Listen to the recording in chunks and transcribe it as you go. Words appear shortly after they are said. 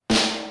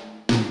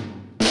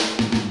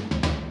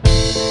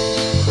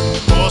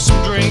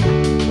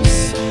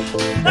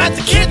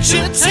the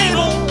kitchen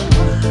table.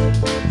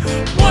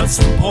 What's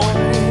the point?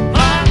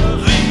 Minor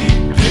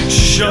league picture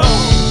show.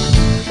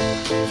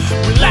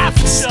 We laugh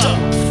at stuff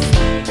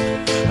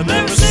and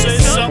then we say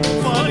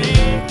something funny,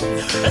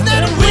 and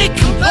then we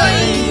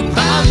complain.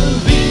 Minor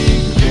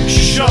league picture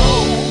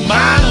show.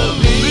 Minor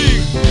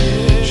league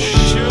picture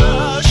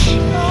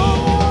show.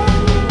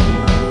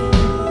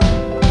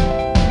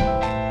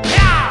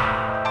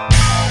 Yeah.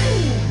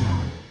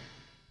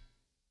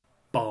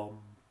 Boom,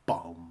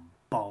 boom,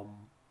 boom,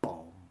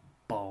 boom,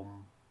 boom,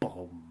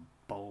 boom,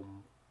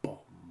 boom, boom.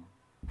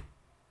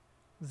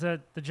 Is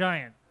that the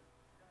Giant?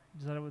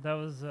 That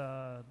was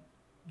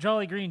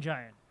Jolly Green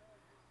Giant.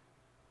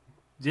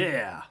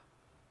 Yeah.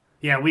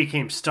 Yeah, we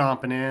came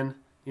stomping in,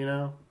 you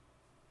know?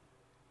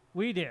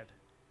 We did.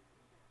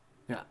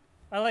 Yeah.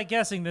 I like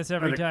guessing this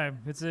every Or the- time.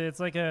 It's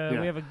like Yeah.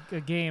 we have a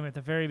game at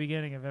the very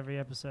beginning of every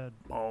episode.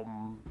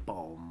 Boom,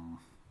 boom.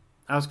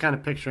 I was kind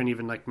of picturing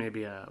even like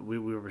maybe we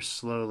were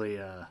slowly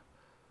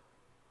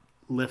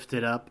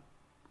lifted up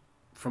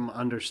from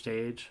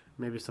understage.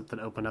 Maybe something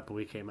opened up and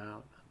we came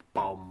out.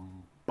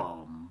 Boom,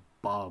 boom,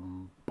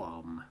 boom,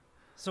 boom.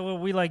 So are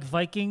we like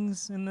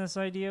Vikings in this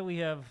idea?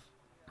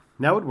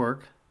 That would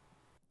work.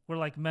 We're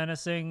like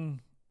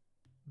menacing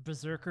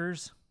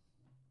berserkers.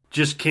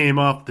 Just came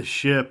off the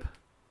ship.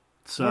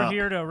 What's We're up?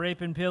 here to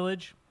rape and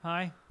pillage.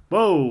 Hi.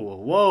 Whoa,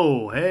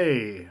 whoa,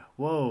 hey,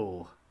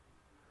 whoa.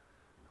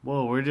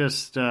 Whoa, we're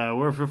just,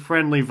 we're for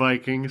friendly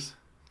Vikings.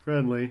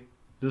 Friendly.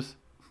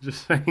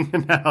 Just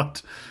hanging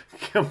out.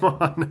 Come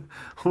on.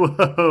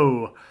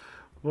 Whoa.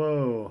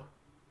 Whoa.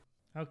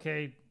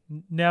 Okay,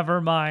 never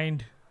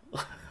mind.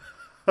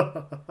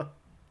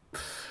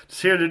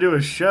 Just here to do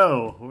a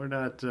show. We're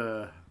not, you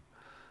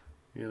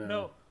know.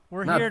 No,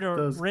 we're Not here to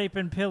those- rape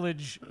and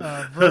pillage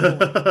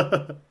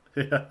verbally.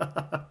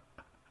 Yeah.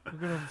 We're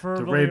going to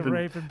verbally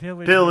rape and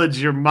pillage.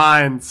 Pillage your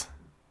minds.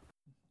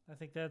 I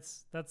think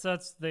that's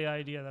the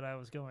idea that I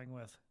was going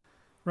with.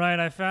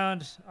 Ryan,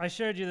 I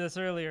showed you this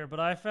earlier, but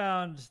I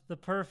found the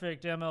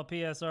perfect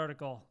MLPS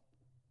article.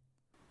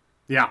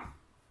 Yeah.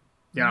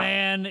 Yeah.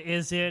 Man,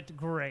 is it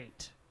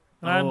great.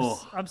 And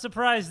Oh. I'm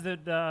surprised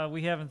that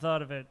we haven't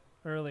thought of it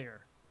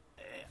earlier.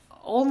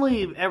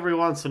 Only every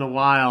once in a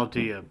while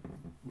do you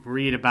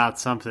read about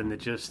something that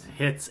just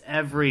hits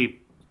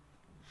every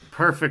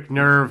perfect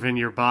nerve in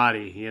your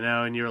body, you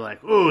know, and you're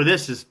like, "Ooh,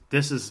 this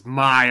is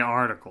my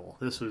article.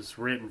 This was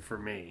written for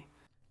me."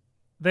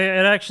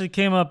 It actually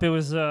came up. It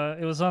was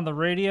on the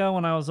radio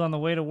when I was on the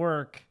way to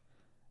work,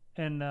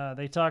 and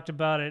they talked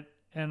about it.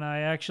 And I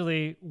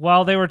actually,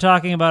 while they were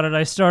talking about it,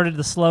 I started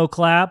the slow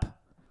clap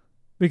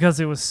because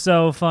it was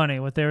so funny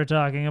what they were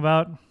talking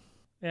about.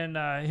 And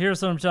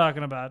here's what I'm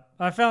talking about.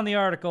 I found the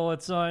article.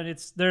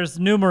 There's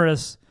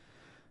numerous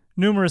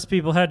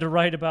people had to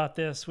write about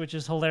this, which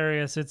is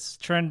hilarious. It's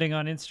trending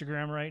on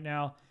Instagram right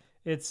now.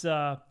 It's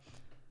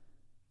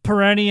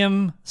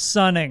perineum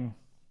sunning.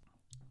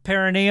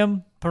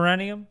 Perineum?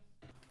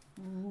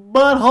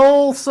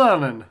 Butthole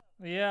sunning.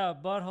 Yeah,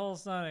 butthole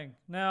sunning.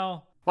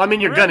 Now, Well, I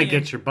mean, you're gonna Perineum.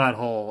 get your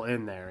butthole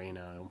in there, you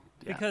know.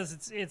 Yeah.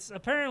 because it's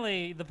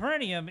apparently the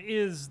perineum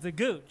is the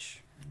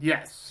gooch,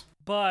 Yes.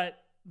 but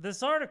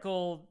this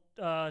article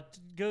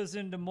goes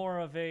into more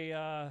of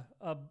a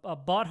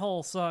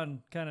butthole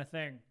sun kind of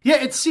thing.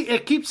 Yeah,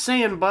 it keeps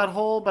saying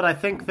butthole, but I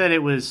think that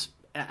it was.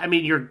 I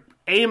mean, you're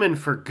aiming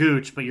for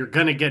gooch, but you're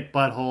gonna get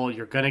butthole.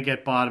 You're gonna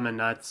get bottom of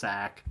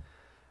nutsack.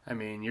 I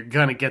mean, you're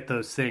gonna get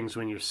those things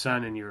when you're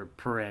sunning your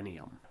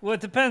perineum. Well, it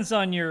depends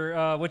on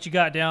your what you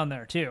got down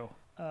there too.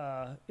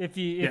 If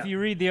you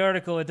read the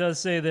article, it does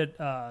say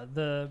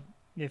that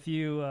if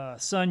you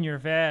sun your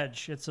vag,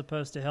 it's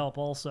supposed to help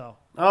also.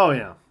 Oh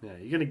yeah.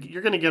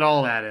 You're gonna get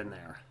all that in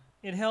there.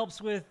 It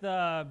helps with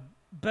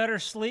better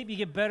sleep. You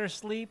get better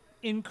sleep,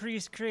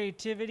 increased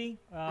creativity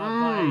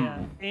by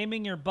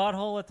aiming your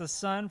butthole at the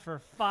sun for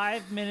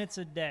 5 minutes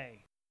a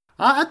day.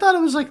 I thought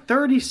it was like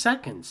 30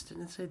 seconds.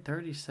 Didn't it say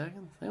 30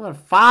 seconds? They want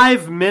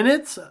 5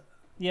 minutes.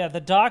 Yeah,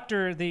 the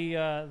doctor,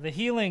 the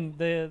healing,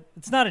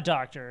 it's not a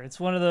doctor. It's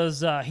one of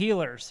those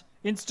healers,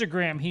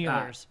 Instagram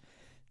healers.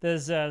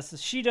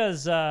 She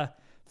does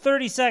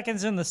 30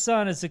 seconds in the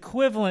sun is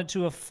equivalent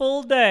to a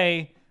full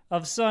day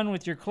of sun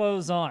with your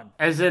clothes on.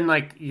 As in,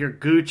 like, your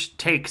gooch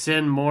takes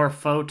in more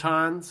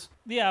photons.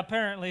 Yeah,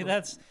 apparently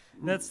that's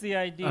the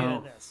idea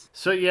of this.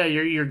 So yeah,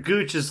 your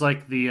gooch is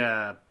like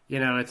the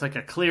it's like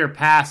a clear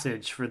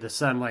passage for the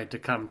sunlight to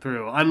come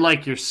through.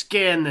 Unlike your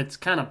skin that's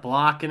kind of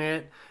blocking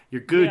it,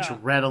 your gooch Yeah.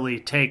 readily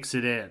takes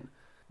it in.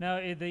 Now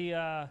Should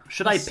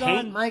the I sun-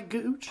 paint my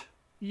gooch?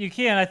 You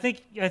can. I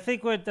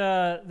think what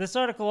this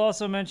article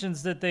also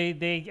mentions that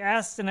they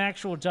asked an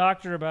actual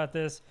doctor about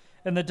this,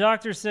 and the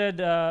doctor said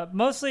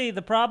mostly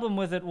the problem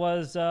with it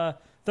was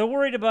they're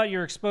worried about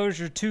your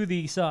exposure to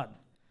the sun.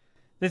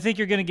 They think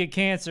you're going to get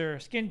cancer,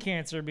 skin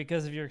cancer,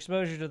 because of your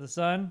exposure to the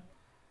sun.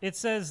 It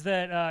says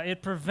that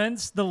it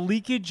prevents the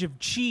leakage of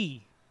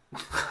chi.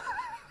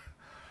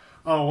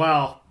 Oh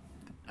well.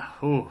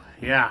 Ooh,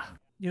 yeah.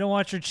 You don't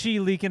want your chi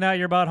leaking out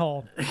your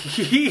butthole.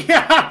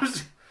 Yeah.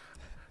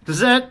 Does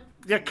that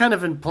that kind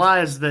of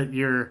implies that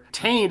your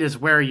taint is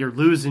where you're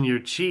losing your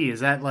chi. Is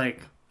that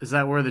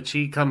where the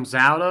chi comes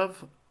out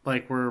of?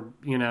 Like where,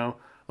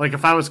 like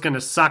if I was going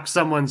to suck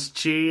someone's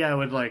chi, I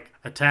would like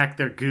attack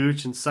their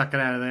gooch and suck it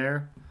out of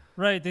there.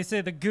 Right. They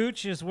say the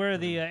gooch is where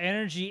the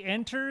energy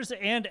enters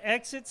and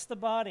exits the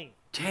body.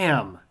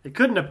 Damn. They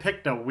couldn't have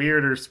picked a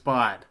weirder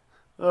spot.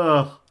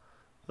 Ugh.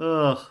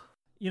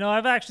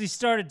 I've actually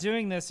started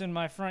doing this in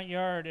my front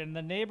yard, and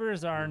the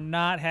neighbors are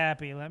not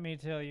happy, let me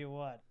tell you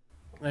what.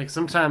 Like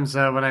sometimes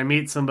when I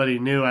meet somebody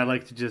new, I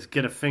like to just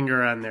get a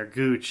finger on their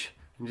gooch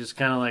and just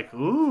kind of like,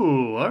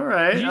 ooh, all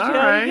right. You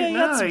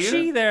got some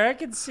chi there. I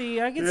can see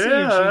your chi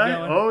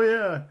going. Oh,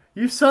 yeah.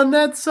 You sun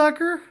that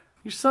sucker?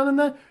 You sunning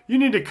that? You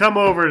need to come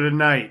over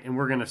tonight, and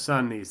we're going to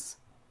sun these.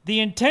 The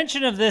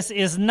intention of this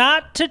is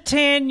not to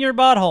tan your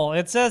butthole.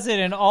 It says it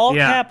in all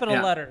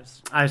capital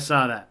letters. I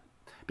saw that.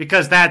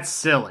 Because that's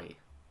silly.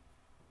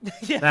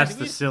 That's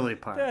the silly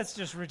part. That's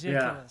just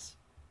ridiculous.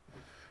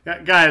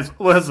 Yeah. Guys,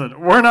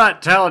 listen, we're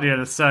not telling you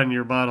to sun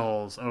your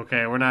buttholes,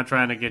 okay? We're not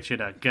trying to get you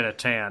to get a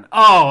tan.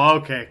 Oh,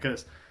 okay,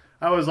 because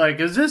I was like,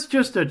 is this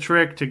just a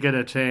trick to get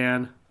a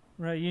tan?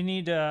 Right, you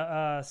need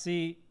to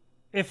see,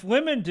 if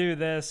women do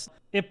this,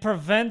 it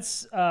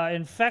prevents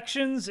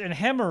infections and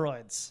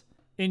hemorrhoids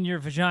in your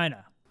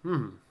vagina.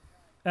 And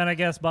I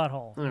guess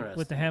butthole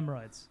with the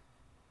hemorrhoids.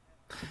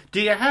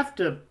 Do you have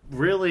to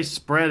really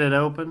spread it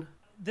open?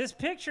 This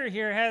picture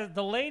here has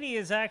the lady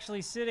is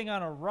actually sitting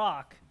on a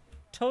rock,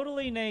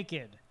 totally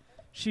naked.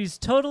 She's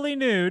totally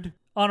nude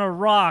on a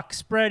rock,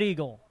 spread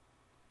eagle.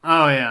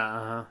 Oh,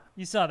 yeah,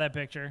 You saw that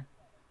picture.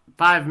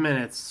 5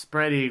 minutes,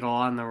 spread eagle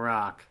on the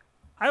rock.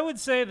 I would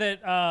say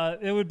that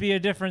it would be a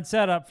different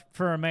setup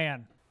for a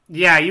man.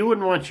 Yeah, you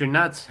wouldn't want your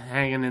nuts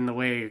hanging in the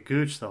way of your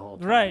gooch the whole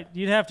time. Right,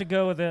 you'd have to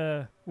go with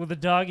a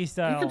doggy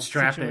style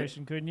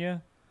situation, couldn't you?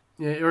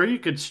 Yeah, or you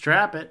could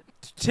strap it.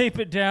 Tape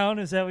it down,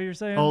 is that what you're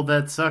saying? Hold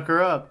that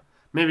sucker up.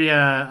 Maybe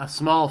a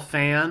small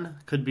fan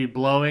could be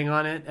blowing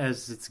on it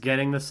as it's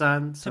getting the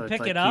sun, so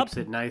pick it it up? keeps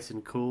it nice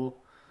and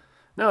cool.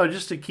 No,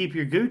 just to keep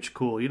your gooch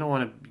cool. You don't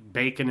want to be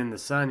baking in the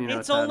sun.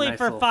 It's only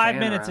for 5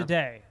 minutes a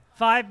day.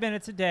 5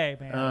 minutes a day,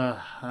 man.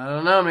 I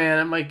don't know, man.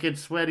 It might get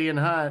sweaty and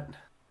hot.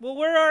 Well,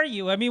 where are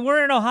you? I mean,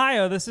 we're in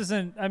Ohio. This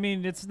isn't. I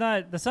mean, it's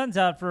not. The sun's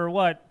out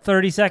for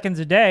 30 seconds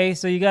a day.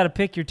 So you got to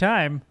pick your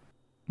time.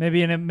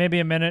 Maybe a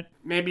minute.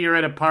 Maybe you're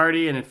at a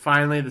party and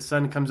finally the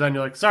sun comes on.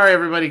 You're like, sorry,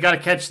 everybody, got to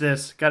catch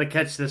this. Got to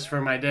catch this for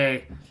my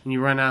day. And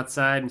you run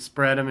outside and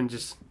spread them and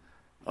just,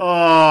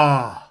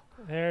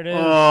 there it is.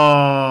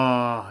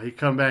 Oh, you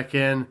come back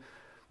in.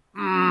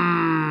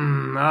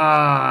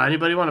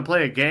 Anybody want to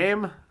play a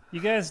game? You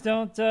guys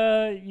don't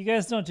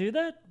do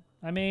that?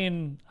 I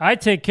mean, I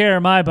take care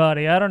of my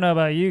body. I don't know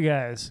about you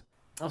guys.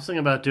 I was thinking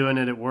about doing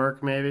it at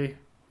work, maybe.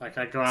 Like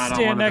I go out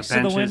Stand on one next of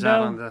the to the benches window?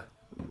 out on the...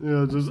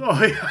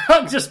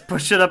 just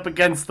push it up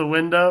against the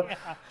window.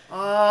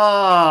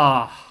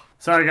 Yeah.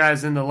 Sorry,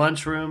 guys, in the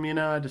lunchroom,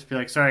 I'd just be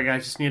like, sorry,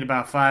 guys, just need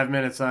about 5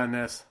 minutes on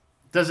this.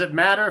 Does it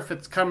matter if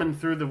it's coming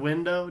through the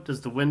window?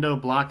 Does the window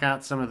block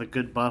out some of the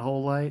good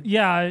butthole light?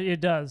 Yeah, it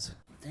does.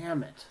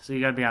 Damn it. So you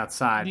got to be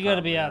outside. You got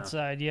to be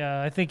outside,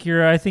 yeah. I think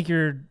your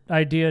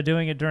idea of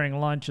doing it during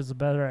lunch is a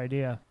better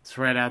idea. It's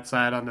right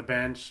outside on the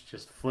bench,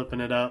 just flipping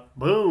it up.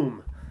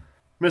 Boom.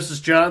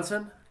 Mrs.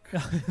 Johnson?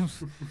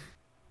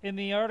 In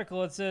the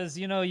article, it says,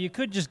 you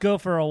could just go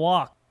for a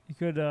walk. You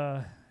could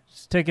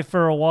just take it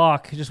for a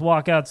walk. Just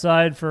walk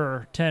outside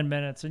for 10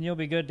 minutes, and you'll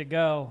be good to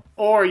go.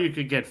 Or you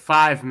could get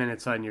 5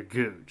 minutes on your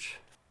gooch.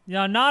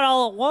 Yeah, not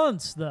all at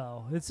once,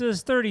 though. It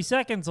says 30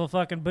 seconds will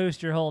fucking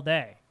boost your whole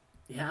day.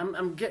 Yeah,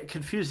 I'm getting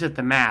confused at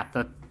the math.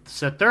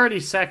 So 30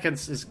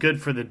 seconds is good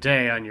for the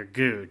day on your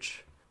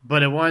gooch.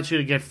 But it wants you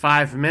to get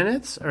 5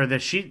 minutes? Or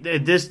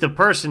the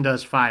person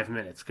does 5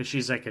 minutes because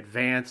she's like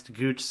advanced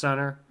gooch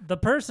sunner? The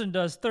person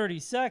does 30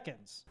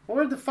 seconds.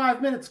 Where'd the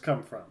 5 minutes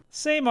come from?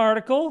 Same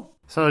article.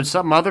 So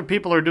some other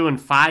people are doing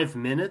 5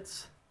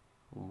 minutes?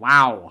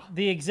 Wow.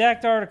 The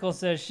exact article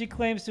says she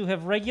claims to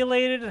have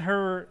regulated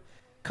her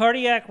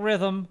cardiac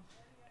rhythm,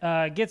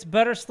 gets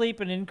better sleep,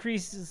 and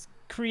increases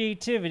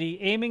creativity,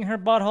 aiming her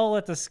butthole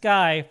at the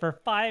sky for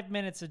 5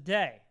 minutes a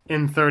day.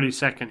 In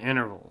 30-second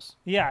intervals.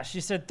 Yeah,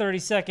 she said 30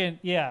 seconds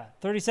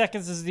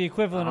is the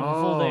equivalent of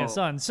a full day of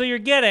sun. So you're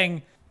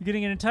getting an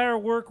entire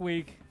work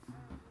week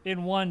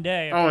in one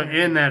day.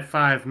 In that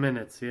 5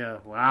 minutes, yeah.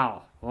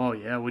 Wow. Oh,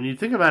 yeah. When you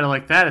think about it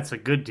like that, it's a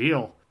good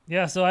deal.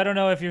 Yeah, so I don't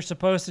know if you're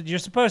supposed to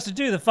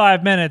do the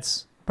 5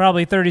 minutes,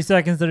 probably 30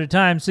 seconds at a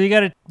time. So you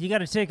got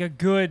to take a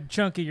good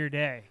chunk of your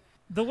day.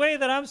 The way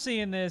that I'm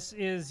seeing this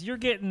is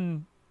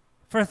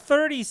for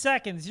 30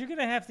 seconds, you're going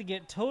to have to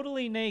get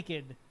totally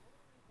naked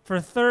for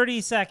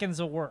 30 seconds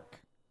of work.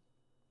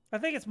 I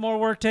think it's more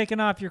work taking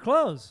off your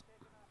clothes.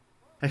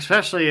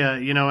 Especially,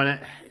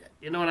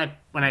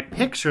 when I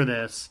picture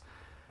this,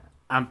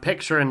 I'm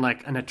picturing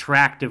like an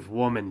attractive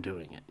woman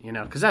doing it,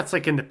 because that's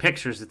like in the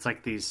pictures, it's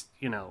like these,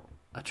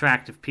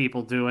 attractive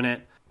people doing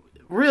it.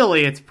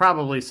 really, it's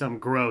probably some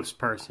gross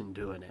person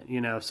doing it.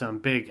 You know, some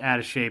big,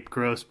 out-of-shape,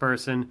 gross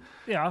person.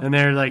 Yeah. And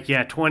they're like,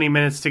 20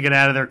 minutes to get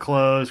out of their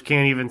clothes,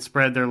 can't even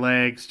spread their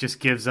legs, just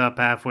gives up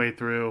halfway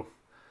through.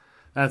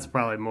 That's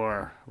probably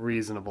more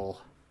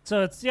reasonable.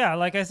 So it's,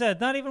 like I said,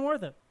 not even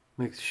worth it.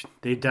 Like,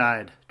 they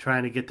died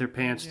trying to get their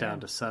pants down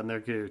to sun their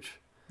gooch.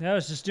 Yeah, I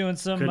was just doing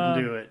some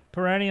Couldn't do it.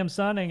 perineum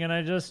sunning, and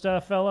I just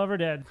fell over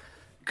dead.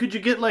 Could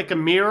you get like a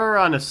mirror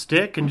on a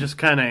stick and just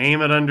kind of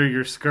aim it under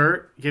your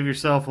skirt? Give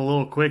yourself a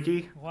little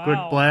quickie, quick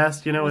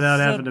blast, without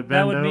having to bend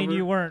That would over? mean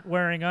you weren't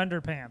wearing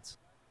underpants.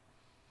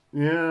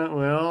 Yeah,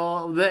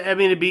 well,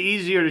 it'd be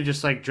easier to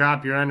just like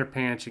drop your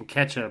underpants and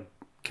catch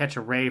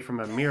a ray from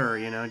a mirror,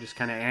 just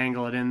kind of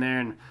angle it in there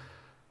and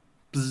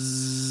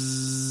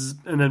bzzz,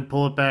 and then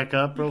pull it back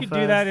up real You could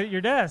fast. do that at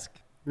your desk.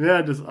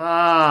 Yeah, just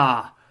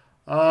oh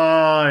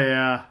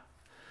yeah.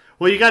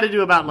 Well, you got to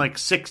do about like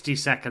 60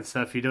 seconds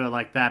though if you do it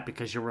like that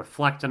because you're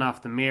reflecting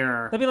off the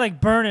mirror. That'd be like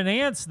burning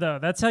ants, though.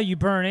 That's how you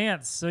burn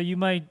ants. So you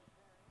might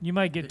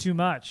get too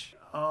much.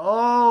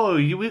 Oh,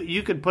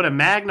 you could put a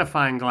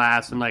magnifying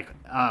glass and like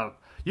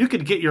you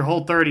could get your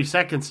whole 30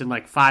 seconds in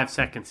like 5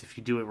 seconds if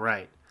you do it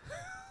right.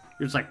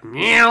 You're just like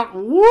meow,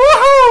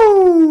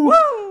 woohoo,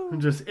 Woo!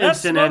 just That's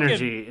instant smoking.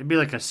 energy. It'd be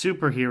like a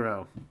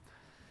superhero.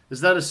 Is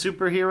that a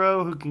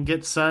superhero who can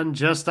get sun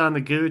just on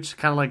the gooch,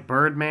 kind of like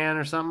Birdman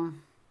or something?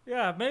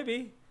 Yeah,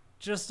 maybe.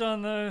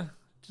 I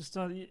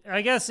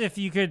guess if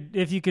you could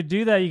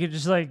do that, you could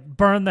just like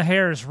burn the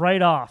hairs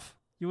right off.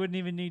 You wouldn't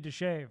even need to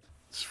shave.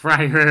 Just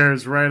fry your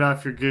hairs right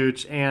off your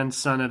gooch and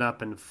sun it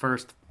up in the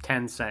first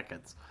 10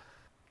 seconds.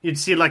 You'd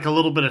see like a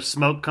little bit of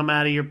smoke come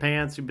out of your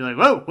pants. You'd be like,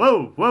 whoa,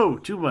 whoa, whoa,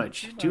 too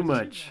much.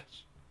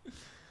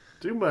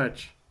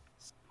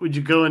 Would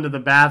you go into the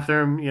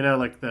bathroom,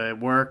 like the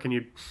work, and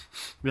you'd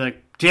be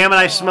like, damn it,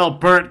 I smell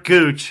burnt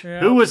gooch. Yeah.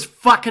 Who was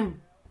fucking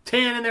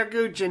tanning their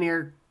gooch in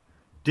here?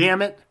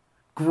 Damn it.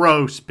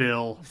 Gross,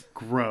 Bill.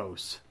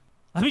 Gross.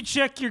 Let me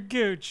check your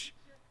gooch.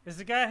 Has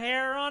it got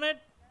hair on it?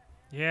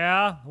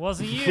 Yeah,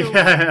 wasn't you.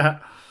 Yeah,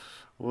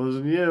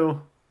 wasn't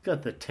you.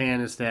 Got the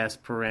tannest ass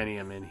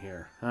perineum in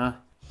here, huh?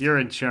 You're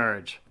in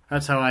charge.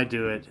 That's how I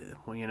do it,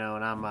 when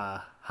I'm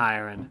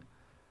hiring.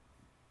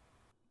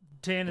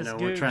 Tannis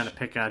gooch. We're trying to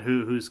pick out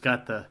who's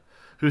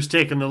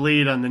taking the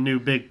lead on the new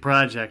big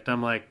project.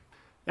 I'm like,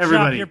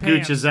 everybody, your gooch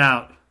pants. is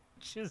out.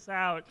 Just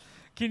out.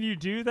 Can you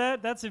do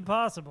that? That's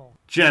impossible.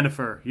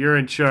 Jennifer, you're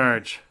in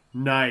charge.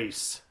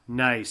 Nice.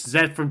 Is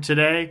that from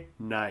today?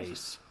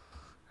 Nice.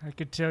 I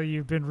could tell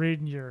you've been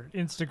reading your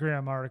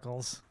Instagram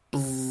articles.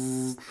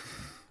 Could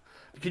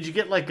you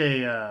get like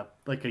a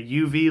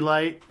UV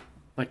light,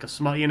 like a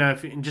small,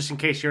 just in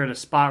case you're at a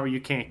spot where you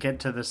can't get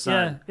to the sun?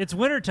 Yeah, it's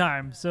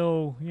wintertime,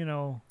 so,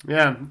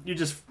 Yeah, you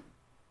just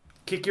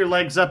kick your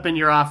legs up in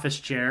your office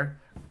chair.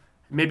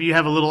 Maybe you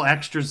have a little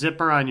extra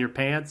zipper on your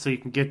pants so you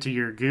can get to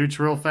your gooch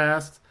real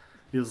fast.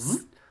 You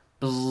zzz,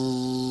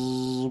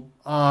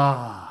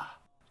 bzzz,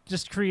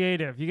 just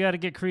creative. You got to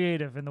get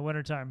creative in the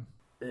wintertime.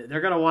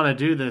 They're going to want to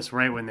do this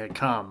right when they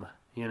come,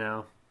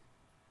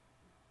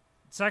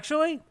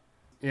 Sexually?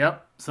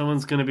 Yep.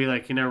 Someone's going to be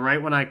like,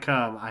 right when I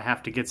come, I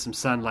have to get some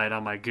sunlight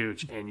on my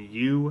gooch, and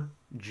you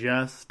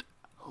just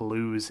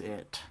lose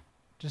it.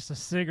 Just a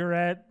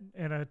cigarette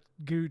and a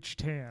gooch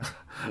tan.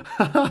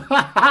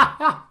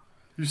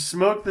 You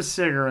smoke the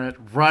cigarette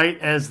right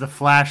as the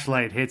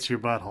flashlight hits your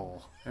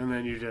butthole, and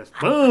then you just,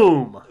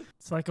 boom!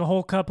 It's like a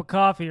whole cup of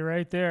coffee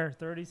right there.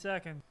 30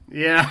 seconds.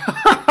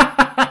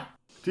 Yeah.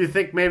 Do you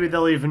think maybe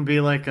there'll even be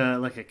like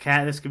a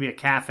cat? This could be a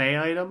cafe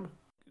item?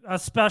 A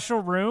special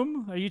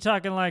room? Are you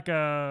talking like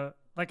a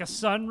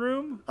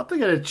sunroom? I'm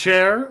thinking a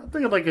chair. I'm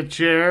thinking like a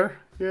chair.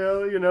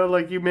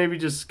 Like you maybe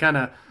just kind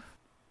of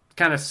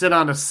sit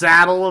on a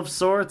saddle of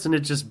sorts, and it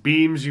just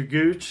beams your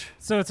gooch.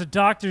 So it's a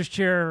doctor's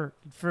chair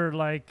for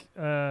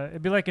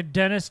it'd be like a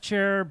dentist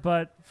chair,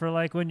 but for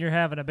like when you're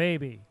having a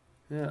baby.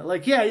 Yeah,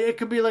 it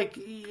could be like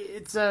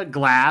it's a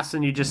glass,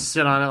 and you just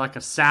sit on it like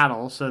a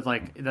saddle. So it's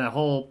like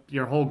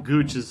your whole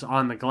gooch is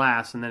on the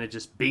glass, and then it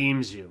just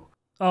beams you.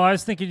 Oh, I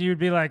was thinking you'd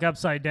be like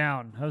upside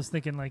down. I was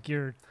thinking like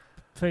you're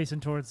facing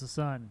towards the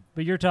sun,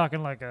 but you're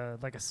talking like a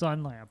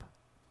sun lamp.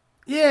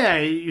 Yeah,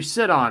 you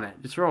sit on it.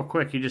 It's real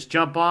quick. You just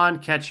jump on,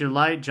 catch your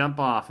light, jump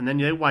off, and then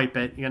you wipe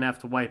it. You're gonna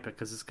have to wipe it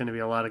because it's gonna be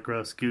a lot of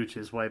gross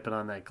gooches wiping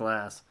on that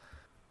glass.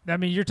 I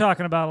mean, you're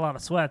talking about a lot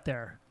of sweat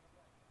there.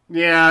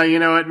 Yeah, you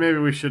know what? Maybe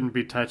we shouldn't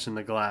be touching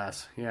the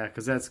glass. Yeah,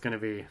 because that's gonna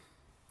be.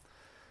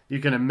 You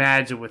can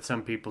imagine what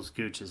some people's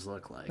gooches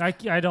look like.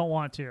 I don't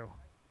want to.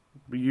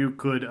 You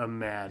could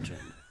imagine.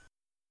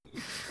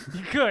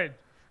 You could,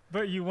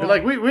 but you won't.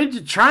 Like we're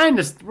trying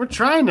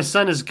to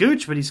sun his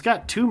gooch, but he's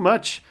got too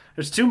much.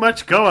 There's too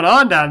much going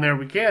on down there.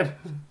 We can't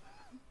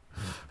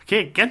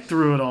get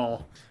through it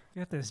all.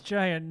 Got this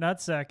giant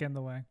nutsack in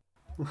the way.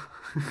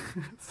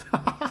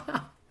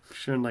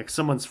 Sure, like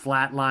someone's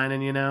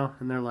flatlining,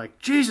 and they're like,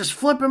 "Jesus,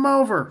 flip him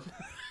over,"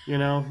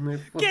 And they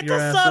flip Get your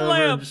the ass sun over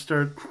lamp! and just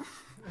start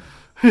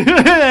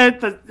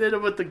hit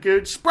him with the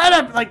gooch. Spread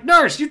up, like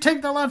nurse. You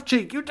take the left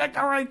cheek. You take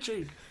the right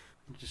cheek.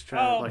 Just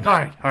trying Oh, to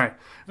like, all right,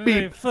 They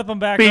beep. flip him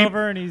back beep,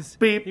 over, and he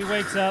beep.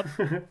 wakes up.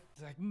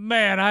 He's like,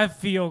 man, I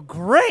feel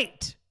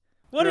great.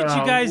 What did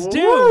you guys do?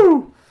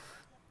 Woo!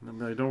 I'm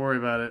like, don't worry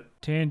about it.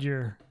 Tanned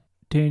your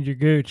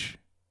gooch.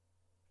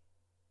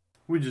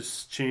 We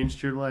just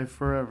changed your life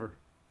forever.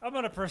 I'm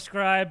gonna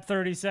prescribe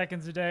 30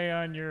 seconds a day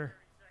on your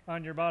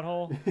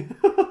butthole.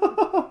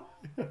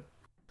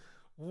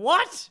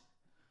 What?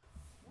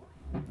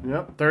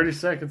 Yep, 30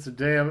 seconds a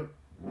day of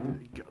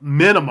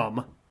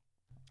minimum.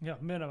 Yeah,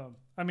 minimum.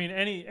 I mean,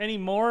 any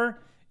more,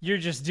 you're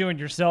just doing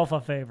yourself a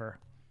favor.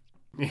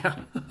 Yeah.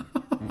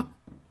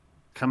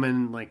 Come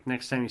in, like,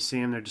 next time you see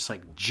them, they're just,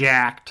 like,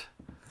 jacked,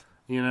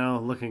 you know,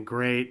 looking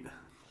great.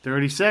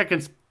 30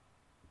 seconds.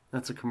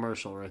 That's a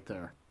commercial right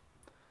there.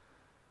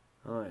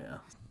 Oh, yeah.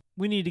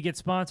 We need to get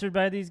sponsored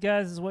by these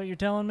guys, is what you're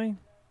telling me?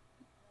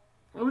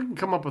 Well, we can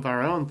come up with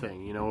our own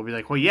thing, you know. We'll be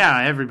like, well,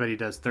 yeah, everybody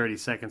does 30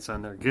 seconds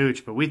on their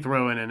gooch, but we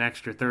throw in an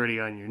extra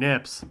 30 on your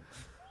nips.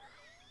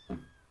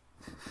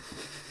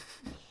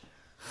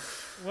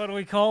 What do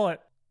we call it?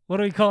 What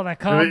do we call that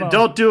combo?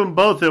 Don't do them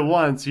both at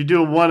once. You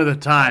do them one at a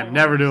time.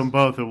 Never do them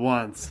both at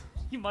once.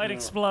 You might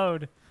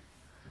explode.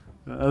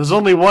 There's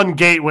only one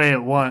gateway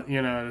at one,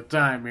 you know, at a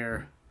time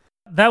here.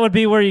 That would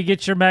be where you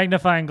get your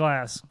magnifying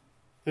glass.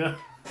 Yeah.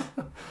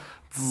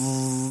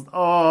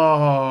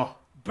 Oh.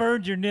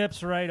 Burned your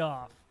nips right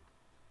off.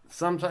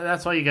 Sometimes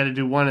that's why you got to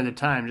do one at a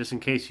time, just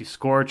in case you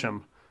scorch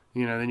them.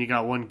 You know, then you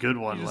got one good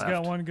one You just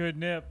left. got one good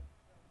nip.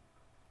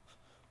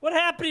 What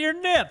happened to your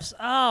nips?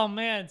 Oh,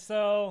 man,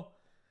 so...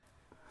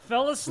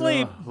 Fell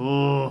asleep.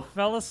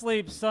 Fell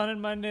asleep, sunning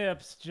my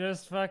nips.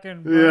 Just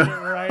fucking burned it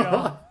right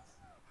off.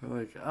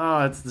 Like,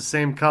 oh, it's the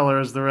same color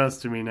as the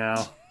rest of me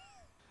now.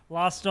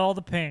 Lost all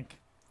the pink.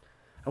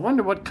 I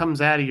wonder what comes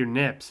out of your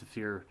nips if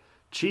your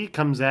cheek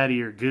comes out of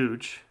your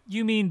gooch.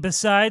 You mean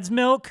besides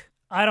milk?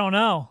 I don't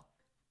know.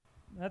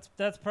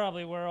 That's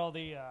probably where all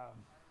the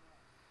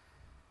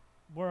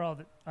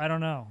I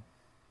don't know.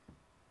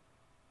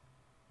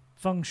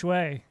 Feng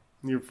shui.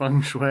 Your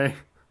feng shui.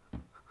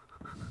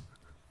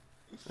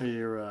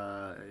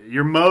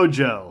 Your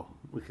mojo,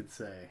 we could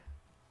say.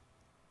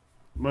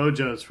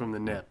 Mojo's from the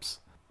nips.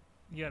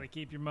 You gotta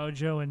keep your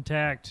mojo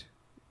intact.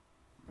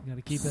 You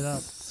gotta keep it up.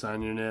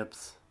 Sun your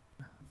nips.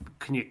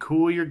 Can you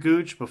cool your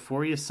gooch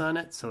before you sun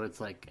it so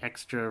it's like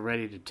extra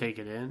ready to take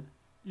it in?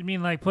 You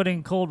mean like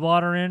putting cold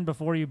water in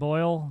before you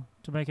boil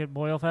to make it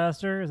boil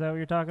faster? Is that what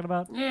you're talking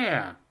about?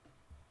 Yeah.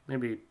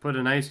 Maybe put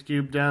an ice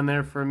cube down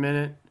there for a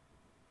minute.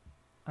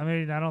 I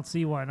mean, I don't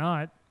see why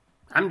not.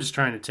 I'm just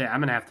trying to take... I'm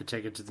going to have to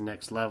take it to the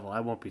next level. I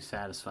won't be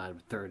satisfied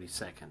with 30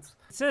 seconds.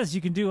 It says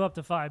you can do up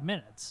to 5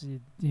 minutes.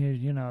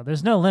 You know,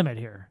 there's no limit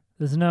here.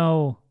 There's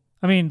no...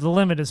 I mean, the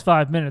limit is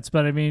 5 minutes,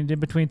 but I mean, in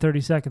between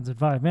 30 seconds and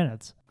 5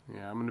 minutes.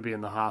 Yeah, I'm going to be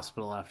in the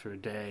hospital after a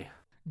day.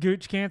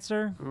 Gooch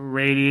cancer?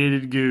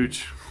 Radiated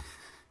gooch.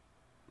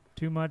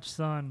 Too much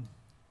sun.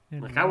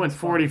 Like, I went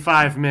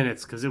 45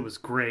 minutes because it was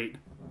great.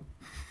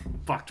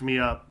 Fucked me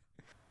up.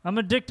 I'm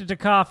addicted to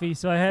coffee,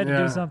 so I had to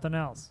Yeah. do something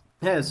else.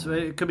 Yes,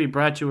 it could be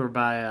brought to you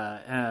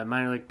by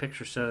Minor League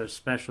Picture Show's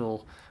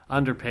special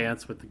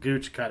underpants with the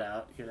gooch cut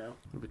out, you know.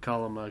 We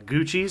call them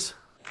Gucci's.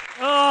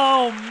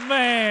 Oh,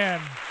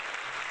 man.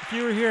 If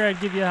you were here, I'd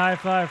give you a high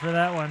five for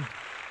that one.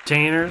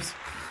 Tainers.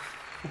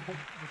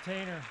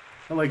 Retainer.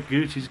 I like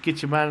Gucci's.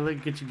 Get your Minor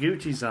League, get your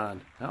Gucci's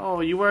on. Oh,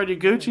 you wearing your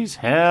Gucci's?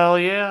 Hell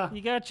yeah.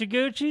 You got your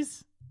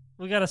Gucci's?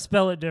 We got to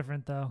spell it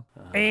different, though.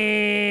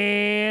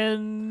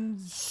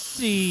 And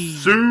C.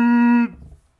 Suit.